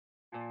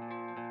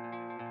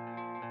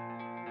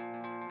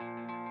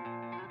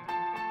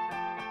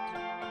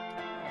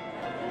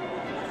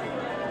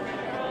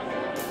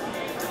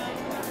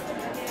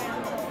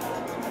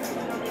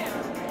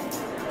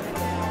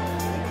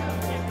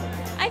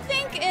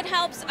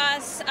helps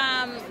us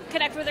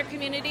connect with our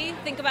community,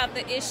 think about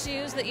the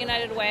issues that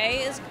United Way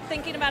is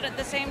thinking about at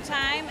the same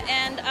time,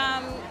 and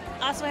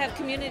also have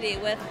community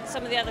with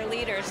some of the other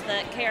leaders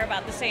that care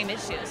about the same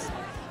issues.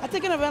 I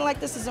think an event like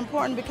this is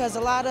important because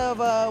a lot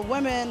of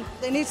women,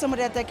 they need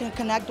somebody that they can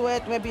connect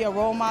with, maybe a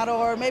role model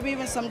or maybe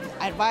even some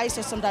advice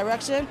or some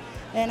direction.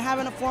 And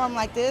having a forum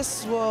like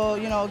this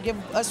will, give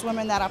us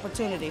women that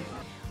opportunity.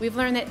 We've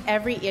learned that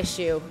every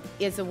issue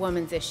is a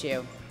woman's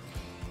issue.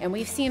 And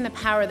we've seen the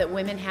power that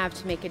women have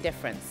to make a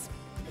difference.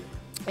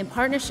 In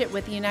partnership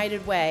with the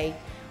United Way,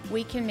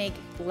 we can make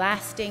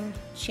lasting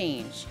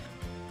change.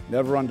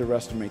 Never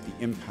underestimate the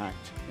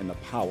impact and the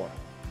power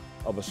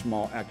of a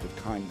small act of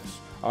kindness.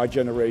 Our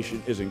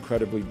generation is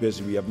incredibly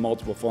busy. We have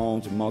multiple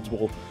phones and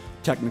multiple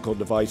technical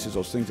devices,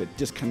 those things that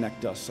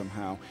disconnect us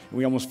somehow. And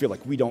we almost feel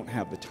like we don't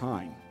have the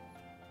time.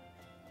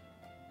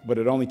 But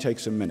it only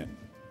takes a minute,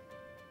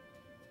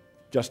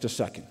 just a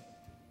second,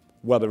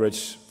 whether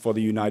it's for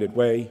the United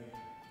Way,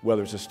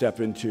 whether it's a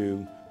step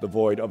into the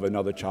void of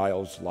another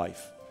child's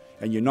life.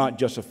 And you're not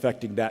just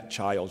affecting that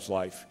child's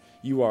life,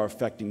 you are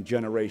affecting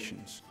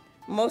generations.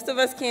 Most of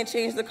us can't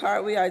change the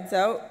card we are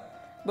dealt,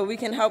 but we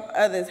can help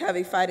others have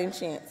a fighting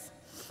chance.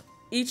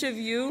 Each of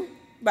you,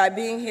 by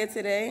being here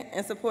today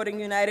and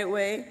supporting United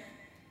Way,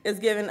 is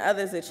giving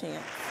others a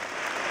chance.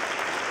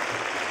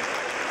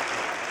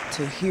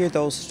 To hear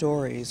those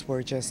stories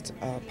were just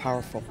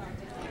powerful.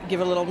 Give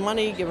a little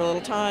money, give a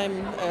little time,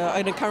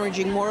 an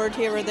encouraging word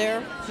here or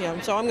there.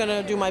 So I'm going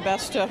to do my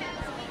best to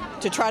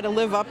try to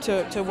live up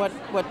to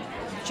what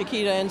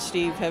Chiquita and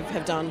Steve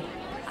have done.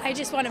 I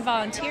just want to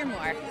volunteer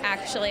more,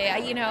 actually.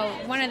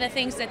 One of the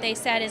things that they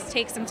said is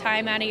take some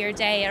time out of your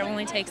day. It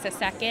only takes a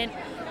second.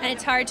 And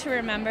it's hard to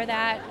remember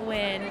that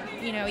when,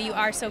 you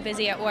are so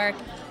busy at work.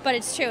 But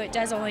it's true, it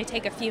does only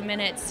take a few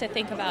minutes to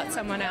think about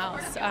someone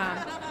else.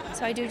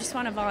 So I do just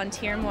want to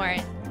volunteer more.